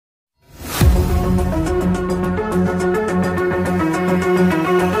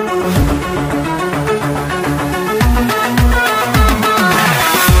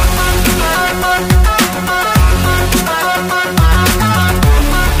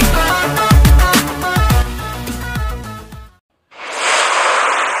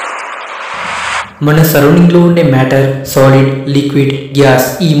మన సరౌండింగ్లో ఉండే matter, solid, liquid, gas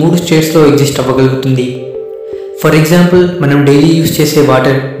ఈ 3 స్టేట్స్లో ఎగ్జిస్ట్ అవ్వగలుగుతుంది. ఫర్ ఎగ్జాంపుల్, మనం డైలీ యూజ్ చేసే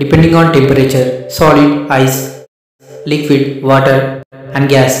water depending on temperature, solid, ice, liquid, water and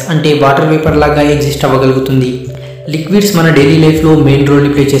gas అంటే వాటర్ వేపర్ లాగా ఎగ్జిస్ట్ అవ్వగలుగుతుంది. లిక్విడ్స్ మన డైలీ లైఫ్లో మెయిన్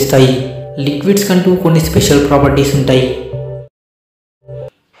రోల్ని ప్లే చేస్తాయి. లిక్విడ్స్ కంటూ కొన్ని స్పెషల్ ప్రాపర్టీస్ ఉంటాయి.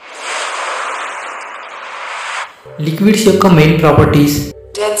 లిక్విడ్స్ యొక్క main properties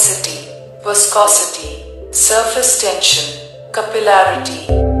density, viscosity, surface tension, capillarity.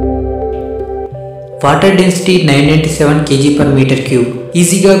 Water density 997 kg/m3.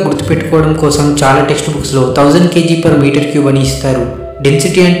 ఈజీగా గుర్తుపెట్టుకోవడం కోసం చాలా టెక్స్ట్ బుక్స్లో 1000 kg/m3 అని ఇస్తారు.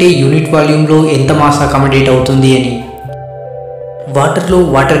 డెన్సిటీ అంటే యూనిట్ వాల్యూమ్లో ఎంత మాస్ అకామిడేట్ అవుతుంది అని. వాటర్లో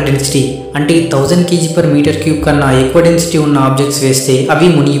వాటర్ డెన్సిటీ అంటే 1000 kg/m3 కన్నా ఎక్కువ డెన్సిటీ ఉన్న ఆబ్జెక్ట్స్ వేస్తే అవి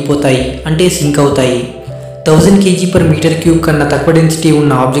మునిగిపోతాయి అంటే సింక్ అవుతాయి. 1000 kg/m3 కన్నా తక్కువ డెన్సిటీ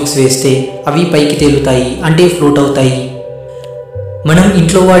ఉన్న ఆబ్జెక్ట్స్ వేస్తే అవి పైకి తేలుతాయి అంటే ఫ్లోట్ అవుతాయి. మనం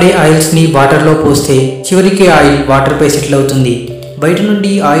ఇంట్లో వాడే ఆయిల్స్ని వాటర్లో పోస్తే చివరికి ఆయిల్ వాటర్పై సెటిల్ అవుతుంది. బయట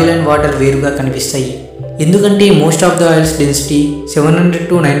నుండి ఆయిల్ అండ్ వాటర్ వేరుగా కనిపిస్తాయి. ఎందుకంటే most of the oils density 700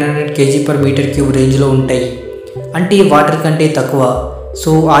 to 900 kg/m3 రేంజ్లో ఉంటాయి. అంటే వాటర్ కంటే తక్కువ.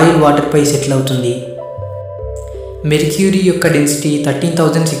 సో ఆయిల్ వాటర్పై సెటిల్ అవుతుంది. మెర్క్యూరీ యొక్క density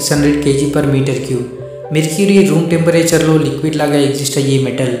 13,600 kg/m3. Mercury room టెంపరేచర్లో liquid లాగా ఎగ్జిస్ట్ అయ్యే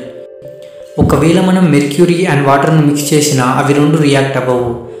మెటల్. ఒకవేళ మనం మెర్క్యూరీ అండ్ వాటర్ను మిక్స్ చేసినా అవి రెండు రియాక్ట్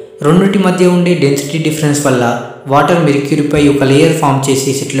అవ్వవు. రెండింటి మధ్య ఉండే డెన్సిటీ డిఫరెన్స్ వల్ల వాటర్ మెర్క్యూరీపై ఒక లేయర్ ఫామ్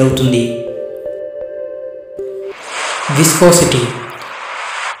చేసి సెటిల్ అవుతుంది. విస్కోసిటీ.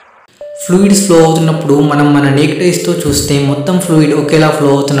 ఫ్లూయిడ్స్ ఫ్లో అవుతున్నప్పుడు మనం మన నేకెడ్ ఐస్తో చూస్తే మొత్తం ఫ్లూయిడ్ ఒకేలా ఫ్లో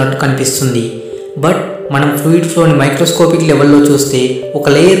అవుతున్నట్టు కనిపిస్తుంది. బట్ మనం ఫ్లూయిడ్ ఫ్లోని మైక్రోస్కోపిక్ లెవెల్లో చూస్తే ఒక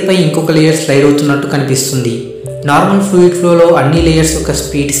లేయర్పై ఇంకొక లేయర్ స్లైడ్ అవుతున్నట్టు కనిపిస్తుంది. నార్మల్ ఫ్లూయిడ్ ఫ్లోలో అన్ని లేయర్స్ యొక్క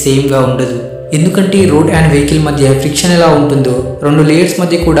స్పీడ్ సేమ్గా ఉండదు. ఎందుకంటే రోడ్ అండ్ వెహికల్ మధ్య ఫ్రిక్షన్ ఎలా ఉంటుందో 2 లేయర్స్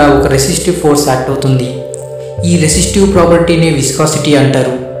మధ్య కూడా ఒక రెసిస్టివ్ ఫోర్స్ యాక్ట్ అవుతుంది. ఈ రెసిస్టివ్ ప్రాపర్టీనే విస్కాసిటీ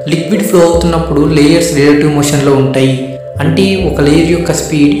అంటారు. లిక్విడ్ ఫ్లో అవుతున్నప్పుడు లేయర్స్ రిలేటివ్ మోషన్లో ఉంటాయి. అంటే ఒక లేయర్ యొక్క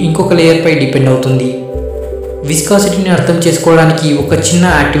స్పీడ్ ఇంకొక లేయర్పై డిపెండ్ అవుతుంది. విస్కాసిటీని అర్థం చేసుకోవడానికి ఒక చిన్న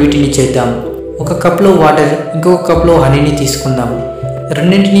యాక్టివిటీని చేద్దాం. ఒక కప్లో వాటర్, ఇంకొక కప్లో హనీని తీసుకుందాం.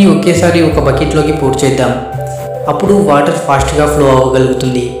 రెండింటినీ ఒకేసారి ఒక బకెట్లోకి పోర్ చేద్దాం. అప్పుడు వాటర్ ఫాస్ట్గా ఫ్లో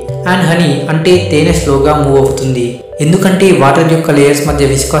అవ్వగలుగుతుంది అండ్ హనీ అంటే తేనె స్లోగా మూవ్ అవుతుంది. ఎందుకంటే వాటర్ యొక్క లేయర్స్ మధ్య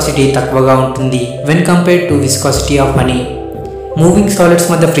విస్కాసిటీ తక్కువగా ఉంటుంది when compared to viscosity of honey. Moving solids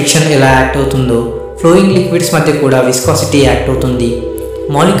మధ్య ఫ్రిక్షన్ ఎలా యాక్ట్ అవుతుందో ఫ్లోయింగ్ లిక్విడ్స్ మధ్య కూడా విస్కాసిటీ యాక్ట్ అవుతుంది.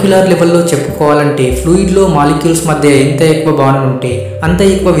 మాలిక్యులర్ లెవెల్లో చెప్పుకోవాలంటే ఫ్లూయిడ్లో మాలిక్యూల్స్ మధ్య ఎంత ఎక్కువ బాండ్ ఉంటే అంత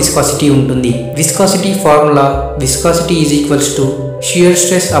ఎక్కువ విస్కాసిటీ ఉంటుంది. Viscosity formula viscosity is equals to shear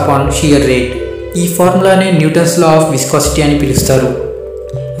stress upon shear rate. ఈ ఫార్ములానే న్యూటన్స్ లా ఆఫ్ విస్కాసిటీ అని పిలుస్తారు.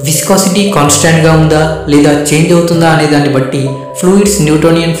 విస్కాసిటీ కాన్స్టాంట్గా ఉందా లేదా చేంజ్ అవుతుందా అనే దాన్ని బట్టి fluids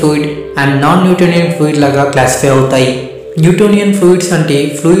Newtonian fluid and non Newtonian fluid లాగా క్లాసిఫై అవుతాయి. న్యూటోనియన్ ఫ్లూయిడ్స్ అంటే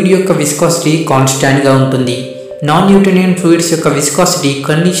ఫ్లూయిడ్ యొక్క విస్కాసిటీ కాన్స్టాంట్గా ఉంటుంది. నాన్ న్యూటోనియన్ ఫ్లూయిడ్స్ యొక్క విస్కాసిటీ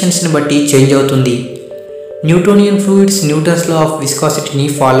కండిషన్స్ని బట్టి చేంజ్ అవుతుంది. Newtonian fluids Newton's law of విస్కాసిటీని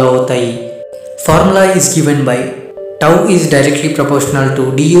follow అవుతాయి. Formula is given by tau is directly proportional to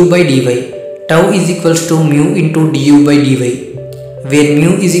du/dy. Tau is equals to mu into du/dy, wear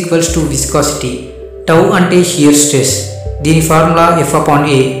mu is equals to viscosity. Tau అంటే shear stress. దీని formula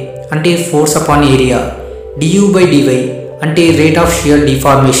F/A అంటే force upon area. du/dy అంటే rate of shear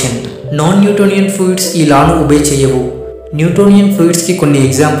deformation. Non Newtonian fluids ఈ లాను obey చేయవు. Newtonian ఫ్లూయిడ్స్కి కొన్ని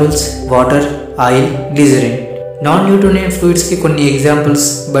examples water, oil, glycerin. Non Newtonian ఫ్లూయిడ్స్కి కొన్ని examples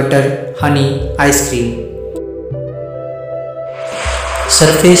butter, honey, ice cream.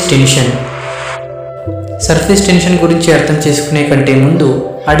 Surface tension. Surface tension గురించి అర్థం చేసుకునే కంటే ముందు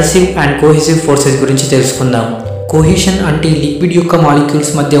అడిసివ్ అండ్ కోహెసివ్ ఫోర్సెస్ గురించి తెలుసుకుందాం. కోహెషన్ అంటే లిక్విడ్ యొక్క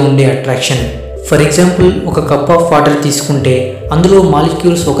మాలిక్యూల్స్ మధ్య ఉండే అట్రాక్షన్. ఫర్ ఎగ్జాంపుల్, ఒక కప్ ఆఫ్ వాటర్ తీసుకుంటే అందులో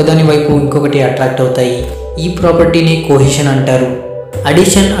మాలిక్యూల్స్ ఒకదాని వైపు ఇంకొకటి అట్రాక్ట్ అవుతాయి. ఈ ప్రాపర్టీని కోహెషన్ అంటారు.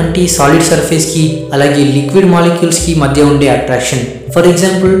 అడిషన్ అంటే సాలిడ్ సర్ఫేస్కి అలాగే లిక్విడ్ మాలిక్యూల్స్కి మధ్య ఉండే అట్రాక్షన్. ఫర్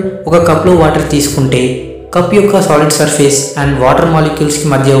ఎగ్జాంపుల్, ఒక కప్లో వాటర్ తీసుకుంటే కప్ యొక్క సాలిడ్ సర్ఫేస్ అండ్ వాటర్ మాలిక్యూల్స్కి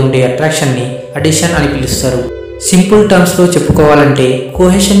మధ్య ఉండే అట్రాక్షన్ని అడిషన్ అని పిలుస్తారు. సింపుల్ టర్మ్స్లో చెప్పుకోవాలంటే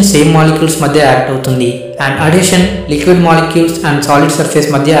కోహెషన్ సేమ్ మాలిక్యూల్స్ మధ్య యాక్ట్ అవుతుంది and addition liquid molecules and solid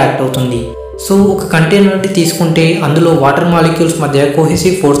surface మధ్య యాక్ట్ అవుతుంది. సో ఒక కంటైనర్ని తీసుకుంటే అందులో వాటర్ మాలిక్యూల్స్ మధ్య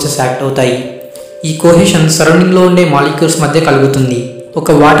కోహెసివ్ ఫోర్సెస్ యాక్ట్ అవుతాయి. ఈ కోహెషన్ సరౌండింగ్లో ఉండే మాలిక్యూల్స్ మధ్య కలుగుతుంది.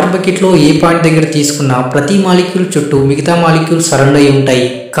 ఒక వాటర్ బకెట్లో ఏ పాయింట్ దగ్గర తీసుకున్నా ప్రతి మాలిక్యూల్ చుట్టూ మిగతా మాలిక్యూల్స్ సరౌండ్ అయి ఉంటాయి.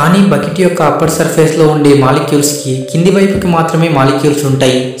 కానీ బకెట్ యొక్క అప్పర్ సర్ఫేస్లో ఉండే మాలిక్యూల్స్కి కింది వైపుకి మాత్రమే మాలిక్యూల్స్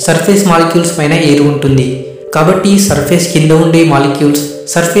ఉంటాయి. సర్ఫేస్ మాలిక్యూల్స్ పైన ఎయిర్ ఉంటుంది. కాబట్టి సర్ఫేస్ కింద ఉండే మాలిక్యూల్స్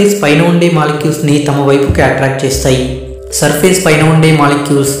సర్ఫేస్ పైన ఉండే మాలిక్యూల్స్ని తమ వైపుకి అట్రాక్ట్ చేస్తాయి. సర్ఫేస్ పైన ఉండే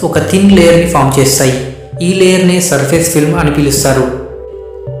మాలిక్యూల్స్ ఒక థిన్ లేయర్ని ఫామ్ చేస్తాయి. ఈ లేయర్నే సర్ఫేస్ ఫిల్మ్ అని పిలుస్తారు.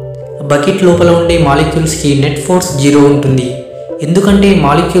 బకెట్ లోపల ఉండే మాలిక్యూల్స్కి నెట్ ఫోర్స్ 0 ఉంటుంది. ఎందుకంటే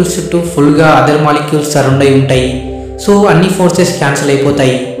మాలిక్యూల్స్ చుట్టూ ఫుల్గా అదర్ మాలిక్యూల్స్ సరౌండ్ అయి ఉంటాయి. సో అన్ని ఫోర్సెస్ క్యాన్సిల్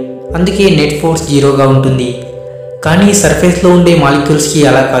అయిపోతాయి. అందుకే నెట్ ఫోర్స్ 0గా ఉంటుంది. కానీ సర్ఫేస్లో ఉండే మాలిక్యూల్స్కి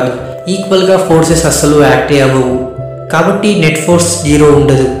అలా కాదు, ఈక్వల్గా ఫోర్సెస్ అస్సలు యాక్ట్ అవ్వవు. కాబట్టి నెట్ ఫోర్స్ 0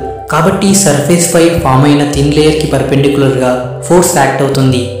 ఉండదు. కాబట్టి సర్ఫేస్ పై ఫామ్ అయిన థిన్ లేయర్కి పర్పెండిక్యులర్గా ఫోర్స్ యాక్ట్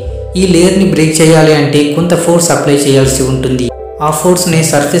అవుతుంది. ఈ లేయర్ని బ్రేక్ చేయాలి అంటే కొంత ఫోర్స్ అప్లై చేయాల్సి ఉంటుంది. ఆ ఫోర్స్ని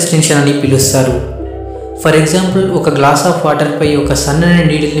సర్ఫేస్ టెన్షన్ అని పిలుస్తారు. ఫర్ ఎగ్జాంపుల్, ఒక గ్లాస్ ఆఫ్ వాటర్ పై ఒక సన్నని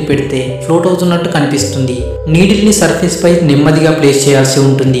నీడిల్ని పెడితే ఫ్లోట్ అవుతున్నట్టు కనిపిస్తుంది. నీడిల్ని సర్ఫేస్ పై నెమ్మదిగా ప్లేస్ చేయాల్సి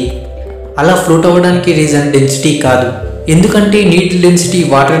ఉంటుంది. అలా ఫ్లోట్ అవ్వడానికి రీజన్ డెన్సిటీ కాదు, ఎందుకంటే నీడిల్ డెన్సిటీ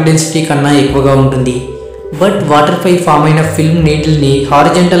వాటర్ డెన్సిటీ కన్నా ఎక్కువగా ఉంటుంది. బట్ వాటర్ పై ఫామ్ అయిన ఫిల్మ్ నీడిల్ని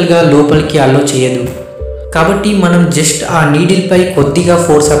హారిజెంటల్గా లోపలికి అలో చేయదు. కాబట్టి మనం జస్ట్ ఆ నీడిల్ పై కొద్దిగా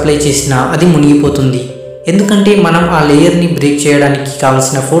ఫోర్స్ అప్లై చేసినా అది మునిగిపోతుంది. ఎందుకంటే మనం ఆ లేయర్ని బ్రేక్ చేయడానికి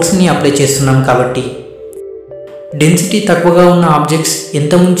కావలసిన ఫోర్స్ని అప్లై చేస్తున్నాం కాబట్టి. డెన్సిటీ తక్కువగా ఉన్న ఆబ్జెక్ట్స్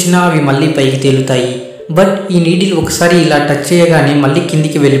ఎంత ముంచినా అవి మళ్ళీ పైకి తేలుతాయి. బట్ ఈ నీడిల్ ఒకసారి ఇలా టచ్ చేయగానే మళ్ళీ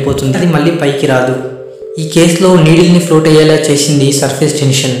కిందికి వెళ్ళిపోతుంది, అది మళ్ళీ పైకి రాదు. ఈ కేసులో నీడిల్ని ఫ్లోట్ అయ్యేలా చేసింది సర్ఫేస్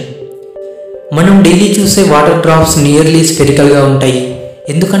టెన్షన్. మనం డైలీ చూసే వాటర్ డ్రాప్స్ నియర్లీ స్పెరికల్గా ఉంటాయి.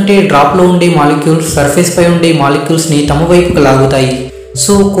 ఎందుకంటే డ్రాప్లో ఉండే మాలిక్యూల్స్ సర్ఫేస్ పై ఉండే మాలిక్యూల్స్ని తమ వైపుకు లాగుతాయి.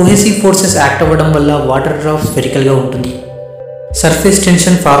 సో కోహెసివ్ ఫోర్సెస్ యాక్ట్ అవ్వడం వల్ల వాటర్ డ్రాప్ స్పెరికల్గా ఉంటుంది. సర్ఫేస్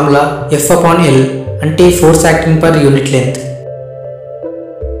టెన్షన్ ఫార్ములా F/L అంటే force acting per unit length.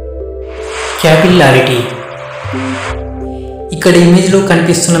 క్యాపిల్లారిటీ. ఇక్కడ ఇమేజ్లో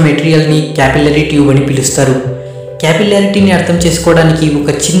కనిపిస్తున్న మెటీరియల్ని క్యాపిల్లరీ ట్యూబ్ అని పిలుస్తారు. క్యాపిల్లారిటీని అర్థం చేసుకోవడానికి ఒక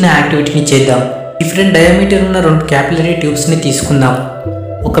చిన్న యాక్టివిటీని చేద్దాం. డిఫరెంట్ డయామీటర్ ఉన్న 2 క్యాపిల్లరీ ట్యూబ్స్ని తీసుకుందాం.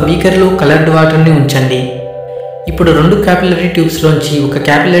 ఒక బీకర్లో కలర్డ్ వాటర్ని ఉంచండి. ఇప్పుడు 2 క్యాపిల్లరీ ట్యూబ్స్లోంచి ఒక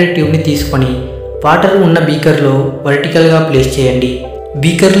క్యాపిల్లరీ ట్యూబ్ని తీసుకొని వాటర్ ఉన్న బీకర్లో వర్టికల్గా ప్లేస్ చేయండి.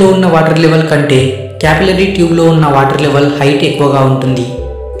 బీకర్లో ఉన్న వాటర్ లెవెల్ కంటే క్యాపిల్లరీ ట్యూబ్లో ఉన్న వాటర్ లెవెల్ హైట్ ఎక్కువగా ఉంటుంది.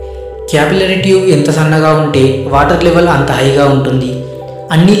 క్యాపిల్లరీ ట్యూబ్ ఎంత సన్నగా ఉంటే వాటర్ లెవెల్ అంత హైగా ఉంటుంది.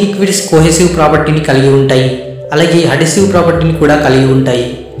 అన్ని లిక్విడ్స్ కోహెసివ్ ప్రాపర్టీని కలిగి ఉంటాయి, అలాగే అడెసివ్ ప్రాపర్టీని కూడా కలిగి ఉంటాయి.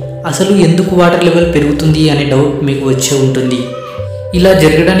 అసలు ఎందుకు వాటర్ లెవెల్ పెరుగుతుంది అనే డౌట్ మీకు వచ్చి ఉంటుంది. ఇలా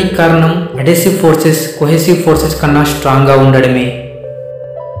జరగడానికి కారణం అడెసివ్ ఫోర్సెస్ కోహెసివ్ ఫోర్సెస్ కన్నా స్ట్రాంగ్గా ఉండడమే.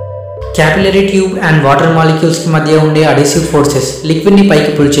 క్యాపిల్లరీ ట్యూబ్ అండ్ వాటర్ మాలిక్యూల్స్కి మధ్య ఉండే అడెసివ్ ఫోర్సెస్ లిక్విడ్ని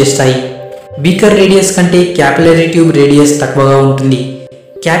పైకి పుల్ చేస్తాయి. బీకర్ రేడియస్ కంటే క్యాపిల్లరీ ట్యూబ్ రేడియస్ తక్కువగా ఉంటుంది.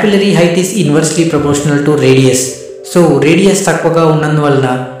 Capillary height is inversely proportional to radius. So radius తక్కువగా ఉన్నందువలన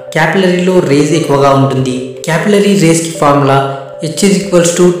క్యాపిల్లరీలో రేజ్ ఎక్కువగా ఉంటుంది. Capillary రేజ్కి formula H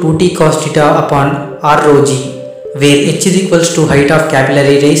 = 2t cos θ/r ρg, where H = height of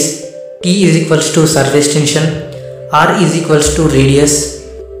capillary rays, T = surface tension, R = radius,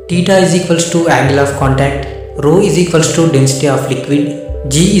 θ = angle of contact, ρ = density of liquid,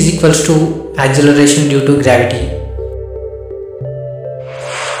 G = acceleration due to gravity.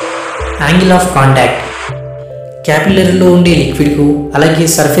 Angle of contact. క్యాపిల్లరీలో ఉండే లిక్విడ్కు అలాగే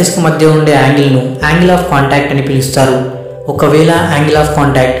సర్ఫేస్కు మధ్య ఉండే యాంగిల్ను angle of contact అని పిలుస్తారు. ఒకవేళ angle of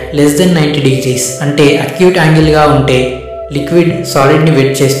contact less than 90 degrees అంటే acute యాంగిల్గా ఉంటే liquid సాలిడ్ని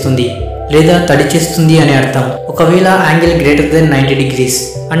wet చేస్తుంది లేదా తడి చేస్తుంది అని అర్థం. ఒకవేళ యాంగిల్ గ్రేటర్ దెన్ 90 degrees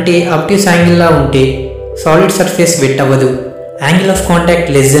అంటే అబ్ట్యూస్ యాంగిల్లా ఉంటే సాలిడ్ సర్ఫేస్ వెట్ అవ్వదు. Angle of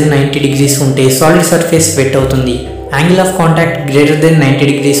contact less than 90 degrees ఉంటే సాలిడ్ సర్ఫేస్ వెట్ అవుతుంది. Angle of contact greater than 90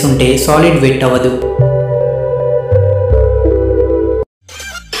 degrees ఉంటే సాలిడ్ వెట్ అవ్వదు.